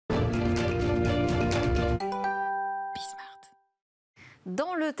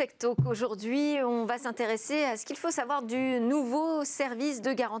Dans le Tech Talk aujourd'hui, on va s'intéresser à ce qu'il faut savoir du nouveau service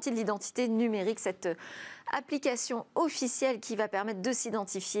de garantie de l'identité numérique, cette application officielle qui va permettre de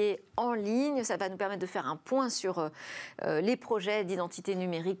s'identifier en ligne. Ça va nous permettre de faire un point sur les projets d'identité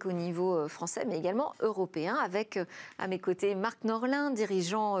numérique au niveau français, mais également européen, avec à mes côtés Marc Norlain,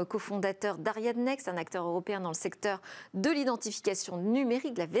 dirigeant cofondateur d'Ariadnext, un acteur européen dans le secteur de l'identification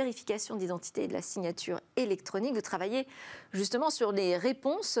numérique, de la vérification d'identité et de la signature électronique. Vous travaillez justement sur les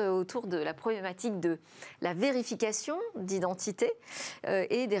réponses autour de la problématique de la vérification d'identité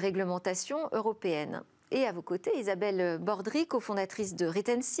et des réglementations européennes. Et à vos côtés, Isabelle Bordry, cofondatrice de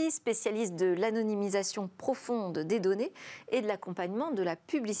Retency, spécialiste de l'anonymisation profonde des données et de l'accompagnement de la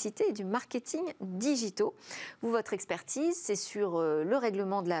publicité et du marketing digitaux. Vous, votre expertise, c'est sur le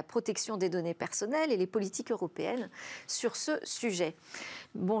règlement de la protection des données personnelles et les politiques européennes sur ce sujet.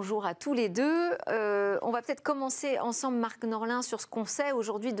 Bonjour à tous les deux. On va peut-être commencer ensemble, Marc Norlain, sur ce qu'on sait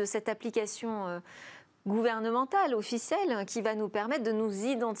aujourd'hui de cette application gouvernementale, officielle, qui va nous permettre de nous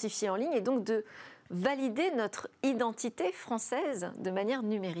identifier en ligne et donc de valider notre identité française de manière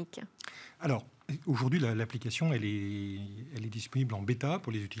numérique. Alors, aujourd'hui, l'application, elle est disponible en bêta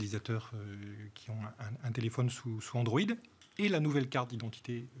pour les utilisateurs qui ont un téléphone sous Android et la nouvelle carte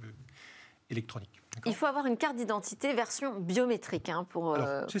d'identité électronique. Il faut avoir une carte d'identité version biométrique pour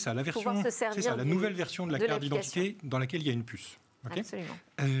c'est ça, la version, pouvoir se servir c'est ça, la nouvelle version de la carte d'identité dans laquelle il y a une puce. Okay. Absolument.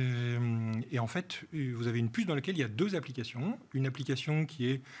 Et en fait, vous avez une puce dans laquelle il y a deux applications. Une application qui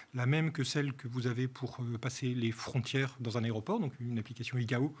est la même que celle que vous avez pour passer les frontières dans un aéroport, donc une application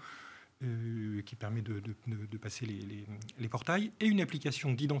ICAO qui permet de passer les portails, et une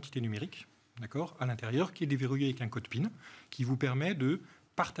application d'identité numérique, d'accord, à l'intérieur, qui est déverrouillée avec un code PIN, qui vous permet de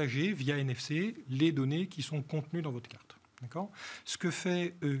partager via NFC les données qui sont contenues dans votre carte. D'accord. Ce que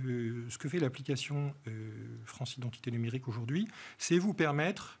fait l'application France Identité Numérique aujourd'hui, c'est vous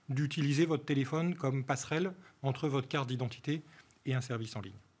permettre d'utiliser votre téléphone comme passerelle entre votre carte d'identité et un service en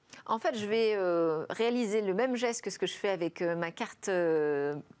ligne. En fait, je vais réaliser le même geste que ce que je fais avec ma carte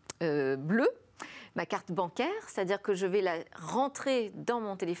bleue, ma carte bancaire, c'est-à-dire que je vais la rentrer dans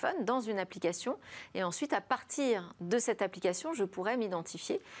mon téléphone, dans une application, et ensuite, à partir de cette application, je pourrai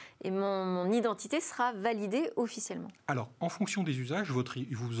m'identifier et mon identité sera validée officiellement. Alors, en fonction des usages,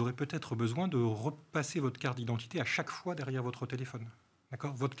 vous aurez peut-être besoin de repasser votre carte d'identité à chaque fois derrière votre téléphone.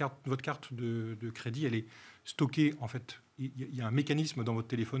 D'accord ? Votre carte de crédit, elle est stockée, en fait, il y a un mécanisme dans votre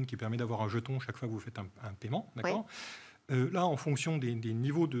téléphone qui permet d'avoir un jeton chaque fois que vous faites un paiement, d'accord ? Oui. Là, en fonction des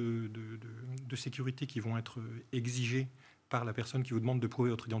niveaux de sécurité qui vont être exigés par la personne qui vous demande de prouver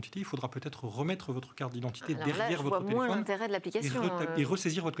votre identité, il faudra peut-être remettre votre carte d'identité derrière votre téléphone. Je vois moins l'intérêt de l'application. Et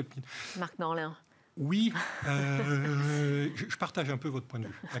ressaisir votre code PIN. Marc Norlain. Oui, je partage un peu votre point de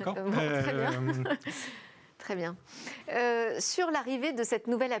vue. D'accord ? Très bien. Très bien. Sur l'arrivée de cette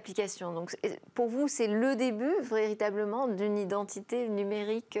nouvelle application, donc, pour vous, c'est le début véritablement d'une identité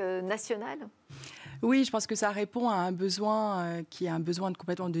numérique nationale ? Oui, je pense que ça répond à un besoin qui est un besoin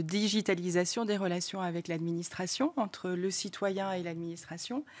complètement de digitalisation des relations avec l'administration, entre le citoyen et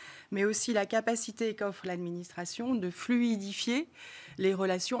l'administration, mais aussi la capacité qu'offre l'administration de fluidifier les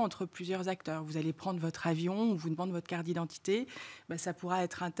relations entre plusieurs acteurs. Vous allez prendre votre avion, on vous demande votre carte d'identité, ça pourra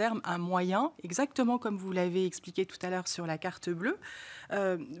être un moyen, exactement comme vous l'avez expliqué tout à l'heure sur la carte bleue,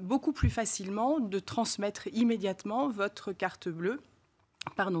 beaucoup plus facilement de transmettre immédiatement votre carte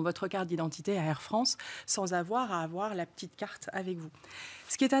d'identité à Air France sans avoir à avoir la petite carte avec vous.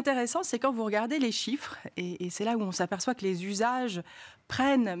 Ce qui est intéressant, c'est quand vous regardez les chiffres, et c'est là où on s'aperçoit que les usages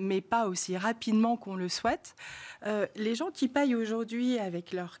prennent, mais pas aussi rapidement qu'on le souhaite. Les gens qui payent aujourd'hui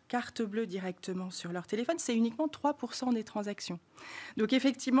avec leur carte bleue directement sur leur téléphone, c'est uniquement 3% des transactions. Donc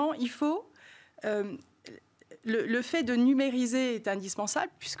effectivement, il faut... Le fait de numériser est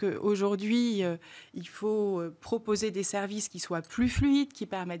indispensable puisque aujourd'hui, il faut proposer des services qui soient plus fluides, qui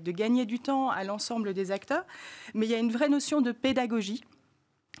permettent de gagner du temps à l'ensemble des acteurs. Mais il y a une vraie notion de pédagogie.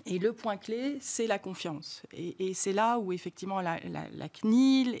 Et le point clé, c'est la confiance. Et c'est là où, effectivement, la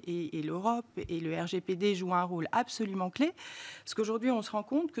CNIL et l'Europe et le RGPD jouent un rôle absolument clé. Parce qu'aujourd'hui, on se rend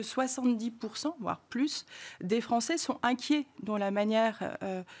compte que 70%, voire plus, des Français sont inquiets dans la manière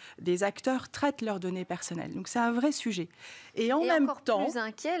des acteurs traitent leurs données personnelles. Donc, c'est un vrai sujet. Et en même temps, encore plus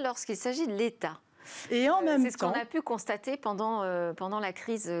inquiets lorsqu'il s'agit de l'État. Et en même temps, c'est ce qu'on a pu constater pendant la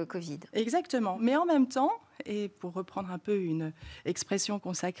crise Covid. Exactement. Mais en même temps, et pour reprendre un peu une expression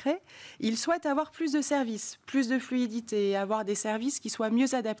consacrée, ils souhaitent avoir plus de services, plus de fluidité, et avoir des services qui soient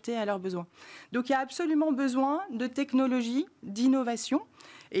mieux adaptés à leurs besoins. Donc il y a absolument besoin de technologie, d'innovation.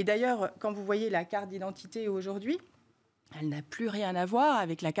 Et d'ailleurs, quand vous voyez la carte d'identité aujourd'hui, elle n'a plus rien à voir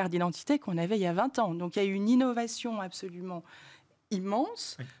avec la carte d'identité qu'on avait il y a 20 ans. Donc il y a une innovation absolument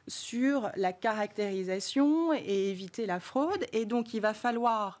immense sur la caractérisation et éviter la fraude. Et donc, il va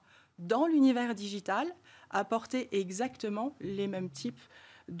falloir, dans l'univers digital, apporter exactement les mêmes types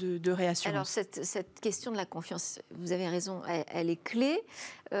de réassurance. Alors, cette question de la confiance, vous avez raison, elle est clé.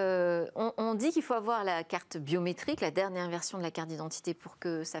 On dit qu'il faut avoir la carte biométrique, la dernière version de la carte d'identité pour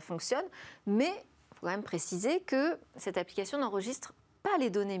que ça fonctionne, mais il faut quand même préciser que cette application n'enregistre pas les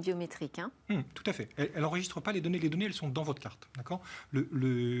données biométriques. Hein. Tout à fait. Elle n'enregistre pas les données, elles sont dans votre carte. D'accord.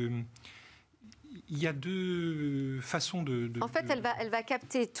 Il y a deux façons de... En fait, elle va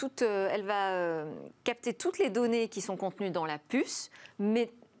capter toutes les données qui sont contenues dans la puce, mais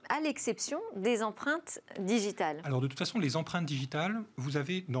à l'exception des empreintes digitales. Alors, de toute façon, les empreintes digitales, vous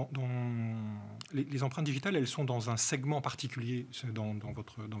avez les empreintes digitales, elles sont dans un segment particulier dans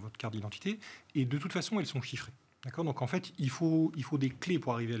votre carte d'identité, et de toute façon, elles sont chiffrées. D'accord. Donc, en fait, il faut des clés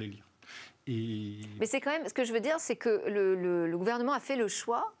pour arriver à les lire. Mais c'est quand même, ce que je veux dire, c'est que le gouvernement a fait le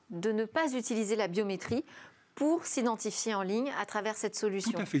choix de ne pas utiliser la biométrie pour s'identifier en ligne à travers cette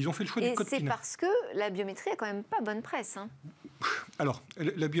solution. Tout à fait, ils ont fait le choix du code PIN. Et c'est parce que la biométrie a quand même pas bonne presse. Hein. Alors,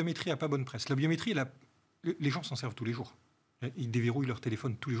 la biométrie n'a pas bonne presse. La biométrie, les gens s'en servent tous les jours. Ils déverrouillent leur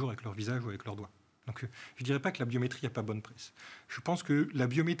téléphone tous les jours avec leur visage ou avec leurs doigts. Donc, je ne dirais pas que la biométrie n'a pas bonne presse. Je pense que la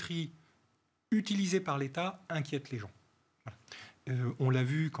biométrie utilisée par l'État inquiète les gens. Voilà. On l'a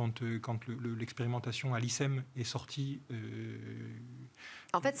vu quand l'expérimentation à l'ICEM est sortie.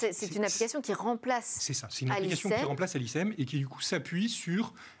 En fait, c'est une application qui remplace. C'est ça, c'est une application qui remplace à l'ICEM et qui du coup s'appuie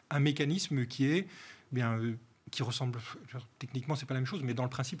sur un mécanisme qui ressemble, techniquement c'est pas la même chose, mais dans le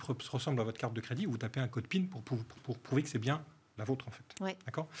principe ressemble à votre carte de crédit où vous tapez un code PIN pour prouver que c'est bien la vôtre en fait. Oui.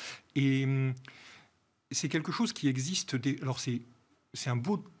 D'accord. Et c'est quelque chose qui existe. Alors c'est un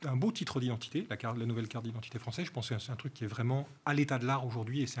beau titre d'identité, la nouvelle carte d'identité française. Je pense que c'est un truc qui est vraiment à l'état de l'art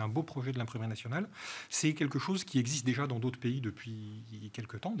aujourd'hui et c'est un beau projet de l'imprimerie nationale. C'est quelque chose qui existe déjà dans d'autres pays depuis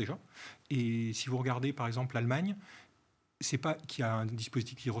quelques temps déjà. Et si vous regardez par exemple l'Allemagne, qui a un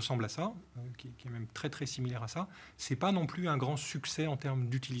dispositif qui ressemble à ça, qui est même très très similaire à ça, c'est pas non plus un grand succès en termes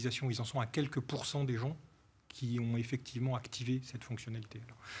d'utilisation. Ils en sont à quelques pourcents des gens qui ont effectivement activé cette fonctionnalité.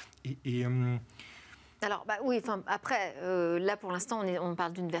 Alors, oui, après, là, pour l'instant, on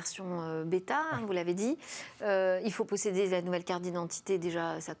parle d'une version bêta, hein, vous l'avez dit. Il faut posséder la nouvelle carte d'identité.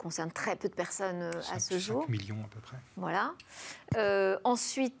 Déjà, ça concerne très peu de personnes à ce jour. 5 millions à peu près. Voilà.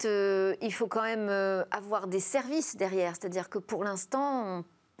 Ensuite, il faut quand même avoir des services derrière. C'est-à-dire que pour l'instant, on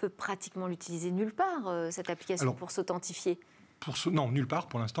peut pratiquement l'utiliser nulle part, cette application, pour s'authentifier. Non, nulle part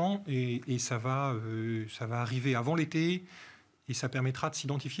pour l'instant. Et ça va arriver avant l'été. Et ça permettra de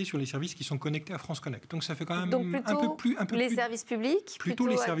s'identifier sur les services qui sont connectés à France Connect. Donc ça fait quand même services publics, plutôt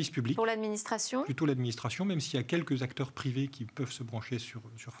les services publics. Pour l'administration. Plutôt l'administration, même s'il y a quelques acteurs privés qui peuvent se brancher sur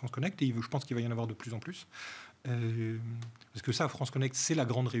France Connect. Et je pense qu'il va y en avoir de plus en plus. Parce que ça, France Connect, c'est la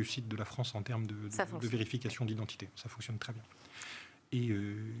grande réussite de la France en termes de vérification d'identité. Ça fonctionne très bien. Et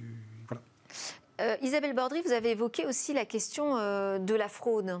voilà. Isabelle Bordry, vous avez évoqué aussi la question de la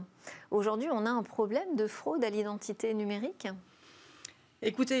fraude. Aujourd'hui, on a un problème de fraude à l'identité numérique ?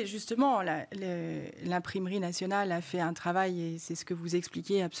 Écoutez, justement, l'imprimerie nationale a fait un travail, et c'est ce que vous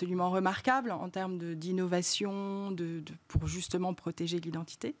expliquez, absolument remarquable en termes d'innovation, pour justement protéger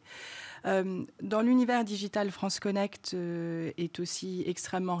l'identité. Dans l'univers digital, France Connect est aussi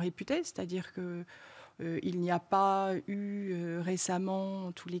extrêmement réputé, c'est-à-dire que il n'y a pas eu récemment,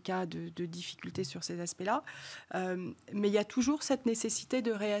 en tous les cas, de difficultés sur ces aspects-là. Mais il y a toujours cette nécessité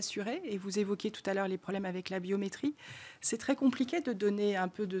de réassurer. Et vous évoquiez tout à l'heure les problèmes avec la biométrie. C'est très compliqué de donner un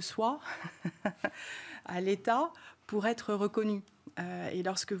peu de soi à l'État pour être reconnu. Et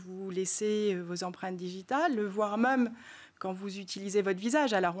lorsque vous laissez vos empreintes digitales, voire même quand vous utilisez votre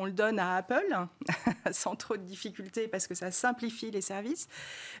visage, alors on le donne à Apple, sans trop de difficultés, parce que ça simplifie les services,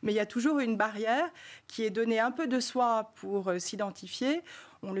 mais il y a toujours une barrière qui est donner un peu de soi pour s'identifier.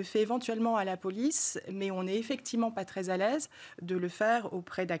 On le fait éventuellement à la police, mais on n'est effectivement pas très à l'aise de le faire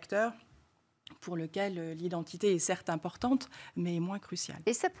auprès d'acteurs pour lequel l'identité est certes importante, mais moins cruciale.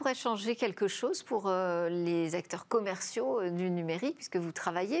 Et ça pourrait changer quelque chose pour les acteurs commerciaux du numérique, puisque vous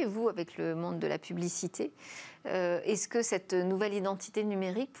travaillez, vous, avec le monde de la publicité. Est-ce que cette nouvelle identité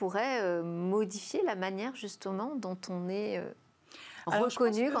numérique pourrait modifier la manière, justement, dont on est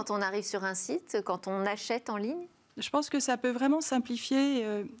reconnu quand on arrive sur un site, quand on achète en ligne ? Je pense que ça peut vraiment simplifier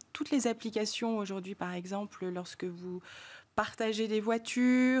toutes les applications aujourd'hui, par exemple, lorsque vous partagez des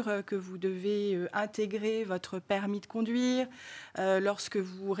voitures, que vous devez intégrer votre permis de conduire, lorsque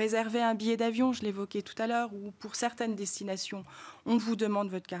vous réservez un billet d'avion, je l'évoquais tout à l'heure, ou pour certaines destinations, on vous demande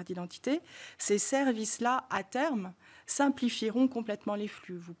votre carte d'identité. Ces services-là, à terme, simplifieront complètement les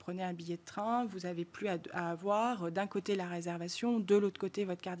flux. Vous prenez un billet de train, vous n'avez plus à avoir d'un côté la réservation, de l'autre côté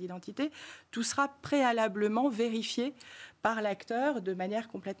votre carte d'identité. Tout sera préalablement vérifié par l'acteur de manière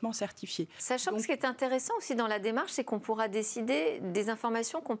complètement certifiée. Sachant que ce qui est intéressant aussi dans la démarche, c'est qu'on pourra décider des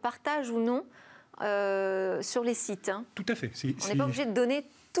informations qu'on partage ou non sur les sites. Hein. Tout à fait. On n'est pas obligé de donner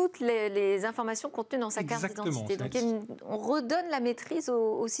toutes les informations contenues dans sa carte d'identité. Donc on redonne la maîtrise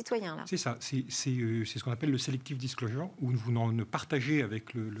aux citoyens. Là. C'est ça, c'est ce qu'on appelle le selective disclosure, où vous ne partagez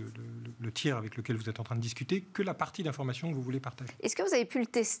avec le tiers avec lequel vous êtes en train de discuter que la partie d'information que vous voulez partager. Est-ce que vous avez pu le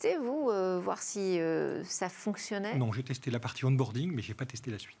tester, vous, voir si ça fonctionnait? Non, j'ai testé la partie onboarding, mais je n'ai pas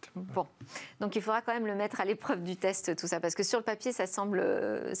testé la suite. Bon, donc il faudra quand même le mettre à l'épreuve du test, tout ça, parce que sur le papier, ça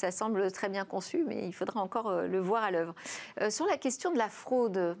semble très bien conçu, mais il faudra encore le voir à l'œuvre. Sur la question de la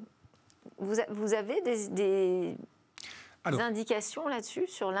fraude, vous avez des indications là-dessus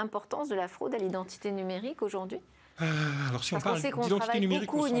sur l'importance de la fraude à l'identité numérique aujourd'hui? Alors si Parce on parle qu'on sait qu'on d'identité travaille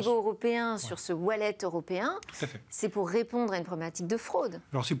numérique beaucoup au niveau européen sur ce wallet européen. Tout à fait. C'est pour répondre à une problématique de fraude.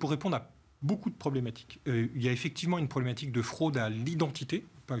 Alors c'est pour répondre à beaucoup de problématiques. Il y a effectivement une problématique de fraude à l'identité.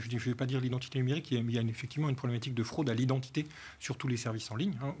 Je ne vais pas dire l'identité numérique, il y a effectivement une problématique de fraude à l'identité sur tous les services en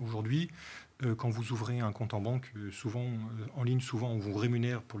ligne. Aujourd'hui, quand vous ouvrez un compte en banque, souvent en ligne, souvent on vous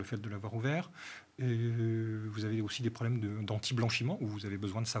rémunère pour le fait de l'avoir ouvert. Vous avez aussi des problèmes d'anti-blanchiment, où vous avez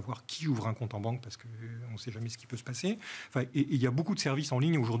besoin de savoir qui ouvre un compte en banque, parce qu'on ne sait jamais ce qui peut se passer. Enfin, et il y a beaucoup de services en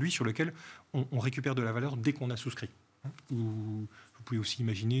ligne aujourd'hui sur lesquels on récupère de la valeur dès qu'on a souscrit. Vous pouvez aussi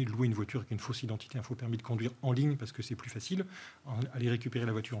imaginer louer une voiture avec une fausse identité, un faux permis de conduire en ligne, parce que c'est plus facile, aller récupérer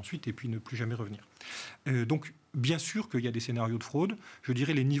la voiture ensuite et puis ne plus jamais revenir. Donc, bien sûr qu'il y a des scénarios de fraude. Je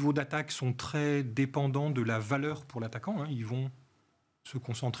dirais les niveaux d'attaque sont très dépendants de la valeur pour l'attaquant. Ils vont se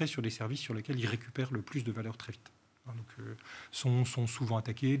concentrer sur des services sur lesquels ils récupèrent le plus de valeur très vite. Donc, sont souvent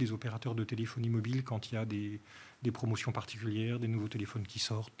attaqués des opérateurs de téléphonie mobile quand il y a des promotions particulières, des nouveaux téléphones qui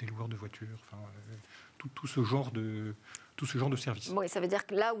sortent, des loueurs de voitures, tout ce genre de services. Oui, ça veut dire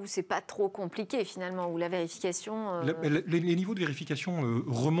que là où c'est pas trop compliqué finalement, où la vérification... Les niveaux de vérification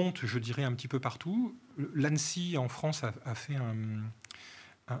remontent, je dirais, un petit peu partout. L'ANSSI en France a fait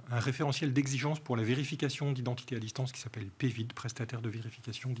un référentiel d'exigence pour la vérification d'identité à distance qui s'appelle PVID, prestataire de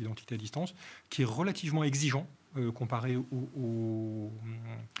vérification d'identité à distance, qui est relativement exigeant comparé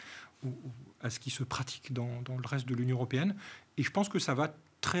à ce qui se pratique dans le reste de l'Union européenne. Et je pense que ça va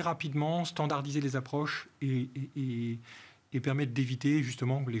très rapidement standardiser les approches et permettre d'éviter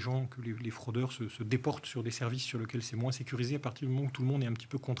justement que les fraudeurs se déportent sur des services sur lesquels c'est moins sécurisé, à partir du moment où tout le monde est un petit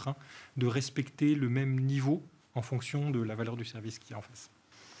peu contraint de respecter le même niveau en fonction de la valeur du service qu'il y a en face.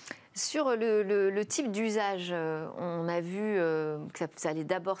 Sur le type d'usage, on a vu que ça allait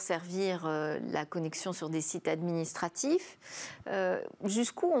d'abord servir la connexion sur des sites administratifs.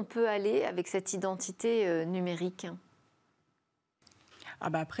 Jusqu'où on peut aller avec cette identité numérique ?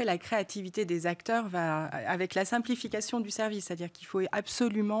 Après, la créativité des acteurs va avec la simplification du service. C'est-à-dire qu'il faut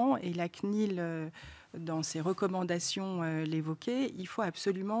absolument, et la CNIL, dans ses recommandations l'évoquait, il faut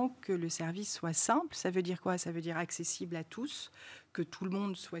absolument que le service soit simple. Ça veut dire quoi? Ça veut dire accessible à tous, que tout le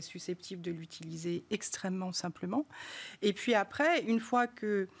monde soit susceptible de l'utiliser extrêmement simplement. Et puis après, une fois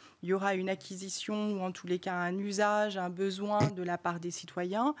qu'il y aura une acquisition, ou en tous les cas un usage, un besoin de la part des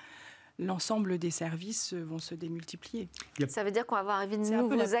citoyens, l'ensemble des services vont se démultiplier. Ça veut dire qu'on va avoir arrivé de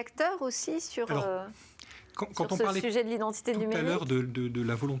nouveaux acteurs aussi sur... Quand on ce parlait sujet de l'identité numérique. tout à l'heure de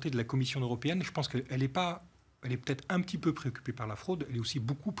la volonté de la Commission européenne, je pense qu'elle est peut-être un petit peu préoccupée par la fraude, elle est aussi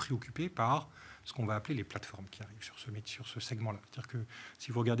beaucoup préoccupée par ce qu'on va appeler les plateformes qui arrivent sur ce segment-là. C'est-à-dire que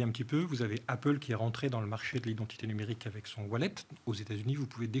si vous regardez un petit peu, vous avez Apple qui est rentré dans le marché de l'identité numérique avec son wallet. Aux États-Unis, vous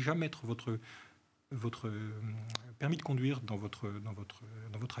pouvez déjà mettre votre permis de conduire dans votre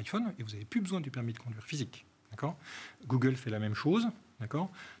iPhone et vous n'avez plus besoin du permis de conduire physique. D'accord ? Google fait la même chose. D'accord ?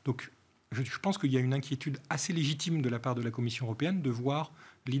 Donc, je pense qu'il y a une inquiétude assez légitime de la part de la Commission européenne de voir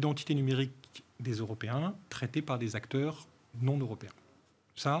l'identité numérique des Européens traitée par des acteurs non européens.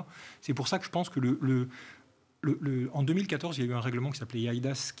 Ça, c'est pour ça que je pense que en 2014, il y a eu un règlement qui s'appelait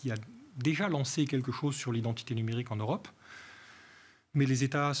EIDAS qui a déjà lancé quelque chose sur l'identité numérique en Europe. Mais les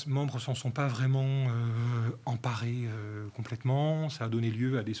États membres ne s'en sont pas vraiment emparés complètement. Ça a donné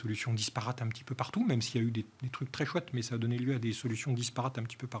lieu à des solutions disparates un petit peu partout, même s'il y a eu des trucs très chouettes, mais ça a donné lieu à des solutions disparates un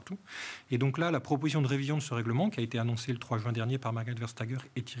petit peu partout. Et donc là, la proposition de révision de ce règlement, qui a été annoncée le 3 juin dernier par Margrethe Vestager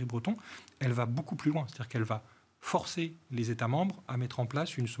et Thierry Breton, elle va beaucoup plus loin. C'est-à-dire qu'elle va forcer les États membres à mettre en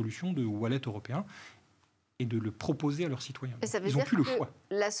place une solution de wallet européen et de le proposer à leurs citoyens. Ils n'ont plus le choix.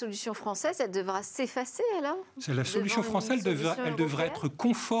 La solution française, elle devra s'effacer alors ? La solution française, elle devrait être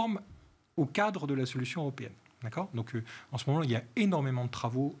conforme au cadre de la solution européenne. D'accord ? Donc, en ce moment, il y a énormément de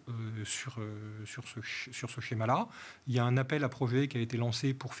travaux sur ce schéma-là. Il y a un appel à projet qui a été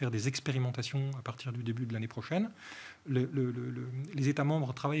lancé pour faire des expérimentations à partir du début de l'année prochaine. Les États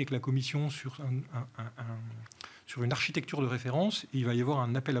membres travaillent avec la Commission sur une architecture de référence. Et il va y avoir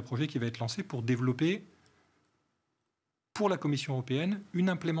un appel à projet qui va être lancé pour développer, pour la Commission européenne, une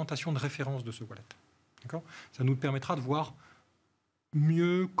implémentation de référence de ce wallet. D'accord ? Ça nous permettra de voir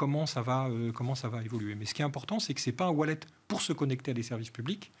mieux comment ça va évoluer. Mais ce qui est important, c'est que ce n'est pas un wallet pour se connecter à des services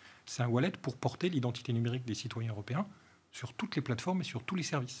publics, c'est un wallet pour porter l'identité numérique des citoyens européens sur toutes les plateformes et sur tous les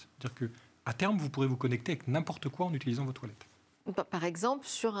services. C'est-à-dire qu'à terme, vous pourrez vous connecter avec n'importe quoi en utilisant votre wallet. Par exemple,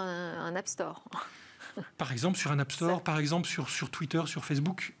 sur un App Store. Par exemple, sur un App Store, par exemple, sur Twitter, sur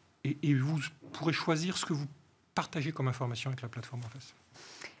Facebook. Et vous pourrez choisir ce que vous partagez comme information avec la plateforme en face.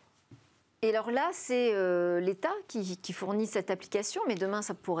 Et alors là, c'est l'État qui fournit cette application, mais demain,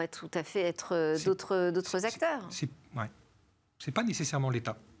 ça pourrait tout à fait être d'autres acteurs. C'est pas nécessairement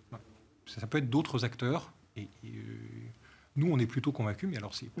l'État. Ça peut être d'autres acteurs. Et nous, on est plutôt convaincus, mais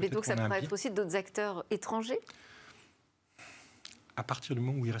alors c'est peut-être. Mais donc ça pourrait être aussi d'autres acteurs étrangers ? À partir du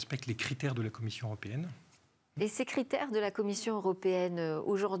moment où ils respectent les critères de la Commission européenne. Et ces critères de la Commission européenne,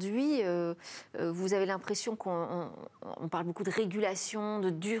 aujourd'hui, vous avez l'impression qu'on parle beaucoup de régulation, de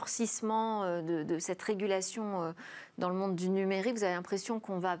durcissement de cette régulation dans le monde du numérique. Vous avez l'impression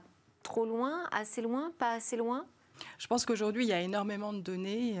qu'on va trop loin, assez loin, pas assez loin ? Je pense qu'aujourd'hui, il y a énormément de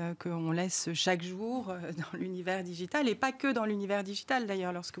données qu'on laisse chaque jour dans l'univers digital, et pas que dans l'univers digital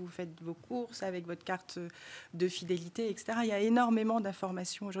d'ailleurs. Lorsque vous faites vos courses avec votre carte de fidélité, etc., il y a énormément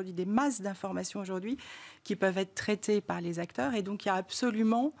d'informations aujourd'hui, des masses d'informations aujourd'hui qui peuvent être traitées par les acteurs. Et donc, il y a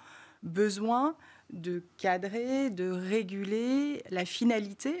absolument besoin de cadrer, de réguler la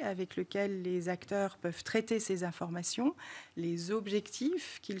finalité avec laquelle les acteurs peuvent traiter ces informations, les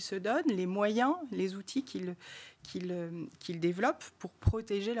objectifs qu'ils se donnent, les moyens, les outils qu'ils développent pour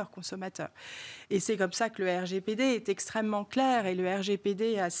protéger leurs consommateurs. Et c'est comme ça que le RGPD est extrêmement clair. Et le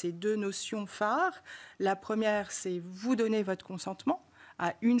RGPD a ces deux notions phares. La première, c'est vous donner votre consentement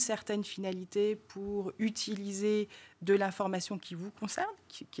à une certaine finalité pour utiliser de l'information qui vous concerne,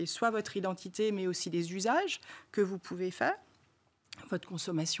 qui est soit votre identité, mais aussi des usages que vous pouvez faire. Votre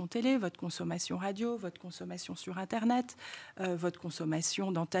consommation télé, votre consommation radio, votre consommation sur Internet, votre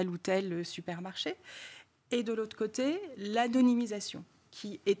consommation dans tel ou tel supermarché. Et de l'autre côté, l'anonymisation,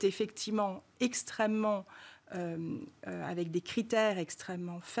 qui est effectivement extrêmement avec des critères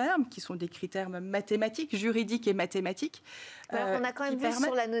extrêmement fermes, qui sont des critères même mathématiques, juridiques et mathématiques. On a quand même vu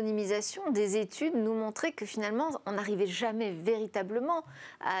sur l'anonymisation des études nous montrer que finalement, on n'arrivait jamais véritablement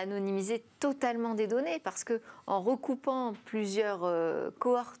à anonymiser totalement des données, parce qu'en recoupant plusieurs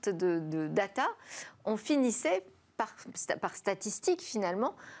cohortes de data, on finissait par statistique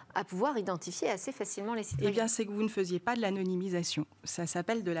finalement à pouvoir identifier assez facilement les citoyens. Eh bien, c'est que vous ne faisiez pas de l'anonymisation. Ça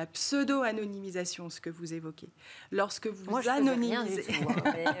s'appelle de la pseudo-anonymisation, ce que vous évoquez. Lorsque vous anonymisez...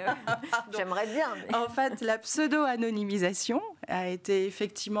 J'aimerais bien. Mais... En fait, la pseudo-anonymisation a été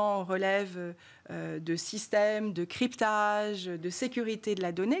effectivement relève de systèmes de cryptage, de sécurité de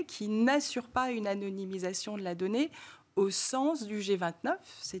la donnée qui n'assurent pas une anonymisation de la donnée au sens du G29,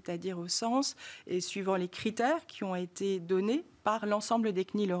 c'est-à-dire au sens et suivant les critères qui ont été donnés par l'ensemble des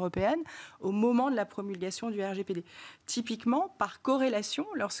CNIL européennes au moment de la promulgation du RGPD. Typiquement, par corrélation,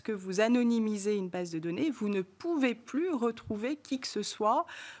 lorsque vous anonymisez une base de données, vous ne pouvez plus retrouver qui que ce soit,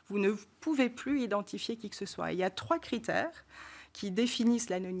 vous ne pouvez plus identifier qui que ce soit. Il y a 3 critères qui définissent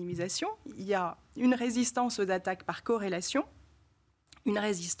l'anonymisation. Il y a une résistance aux attaques par corrélation, une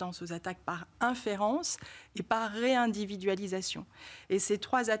résistance aux attaques par inférence et par réindividualisation. Et ces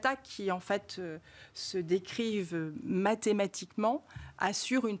 3 attaques qui, en fait, se décrivent mathématiquement,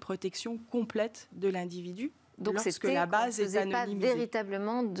 assurent une protection complète de l'individu. Donc lorsque la base est anonymisée. Pas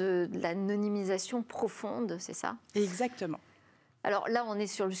véritablement de l'anonymisation profonde, c'est ça ? Exactement. Alors là, on est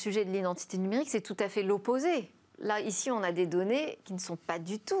sur le sujet de l'identité numérique, c'est tout à fait l'opposé. Là, ici, on a des données qui ne sont pas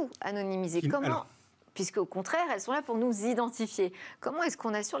du tout anonymisées. Comment ? Puisque au contraire, elles sont là pour nous identifier. Comment est-ce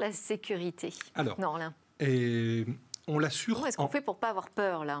qu'on assure la sécurité ? Alors, Norlain. On l'assure... Comment est-ce qu'on fait pour ne pas avoir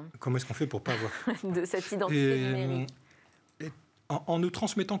peur, là ? Comment est-ce qu'on fait pour ne pas avoir... de cette identité numérique ? En ne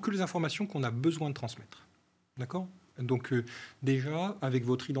transmettant que les informations qu'on a besoin de transmettre. D'accord ? Donc déjà, avec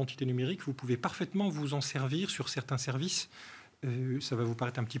votre identité numérique, vous pouvez parfaitement vous en servir sur certains services. Ça va vous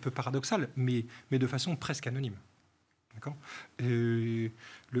paraître un petit peu paradoxal, mais de façon presque anonyme. D'accord.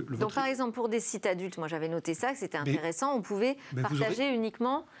 Donc, par exemple, pour des sites adultes, moi j'avais noté ça, que c'était intéressant, on pouvait partager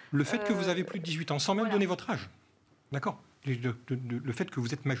uniquement... Le fait que vous avez plus de 18 ans, sans même donner votre âge. D'accord. Le fait que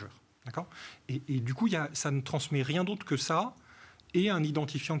vous êtes majeur. D'accord. Et du coup, ça ne transmet rien d'autre que ça et un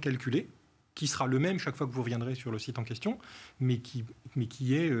identifiant calculé qui sera le même chaque fois que vous reviendrez sur le site en question, mais qui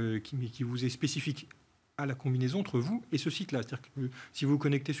vous est spécifique à la combinaison entre vous et ce site-là. C'est-à-dire que si vous vous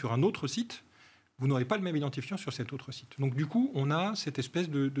connectez sur un autre site, vous n'aurez pas le même identifiant sur cet autre site. Donc du coup, on a cette espèce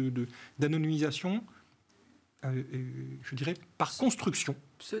d'anonymisation, je dirais, par construction.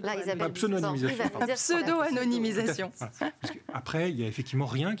 Pseudo-anonymisation. Après, il n'y a effectivement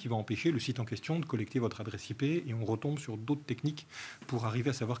rien qui va empêcher le site en question de collecter votre adresse IP et on retombe sur d'autres techniques pour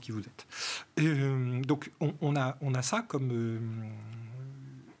arriver à savoir qui vous êtes. Donc on a ça comme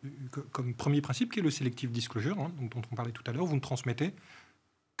premier principe qui est le selective disclosure, dont on parlait tout à l'heure. Vous ne transmettez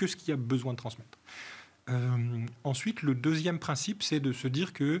que ce qu'il y a besoin de transmettre. Ensuite, le deuxième principe, c'est de se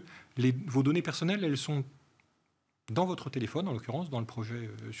dire que vos données personnelles, elles sont dans votre téléphone, en l'occurrence, dans le projet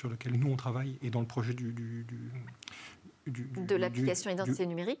sur lequel nous on travaille et dans le projet de l'application identité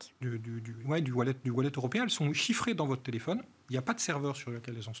numérique. Du wallet européen, elles sont chiffrées dans votre téléphone. Il n'y a pas de serveur sur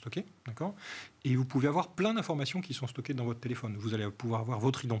lequel elles sont stockées, d'accord ? Et vous pouvez avoir plein d'informations qui sont stockées dans votre téléphone. Vous allez pouvoir avoir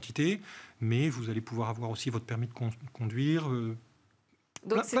votre identité, mais vous allez pouvoir avoir aussi votre permis de conduire.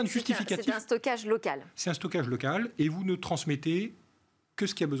 Donc plein de justificatifs. C'est un stockage local. C'est un stockage local et vous ne transmettez que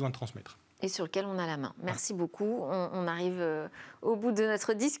ce qu'il y a besoin de transmettre. Et sur lequel on a la main. Merci beaucoup. On arrive au bout de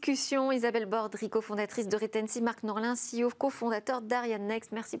notre discussion. Isabelle Bordry, cofondatrice de Retency, Marc Norlain, CEO, cofondateur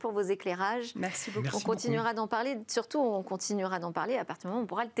d'Ariadnext. Merci pour vos éclairages. Merci beaucoup. On continuera d'en parler. Surtout, on continuera d'en parler à partir du moment où on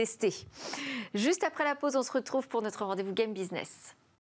pourra le tester. Juste après la pause, on se retrouve pour notre rendez-vous Game Business.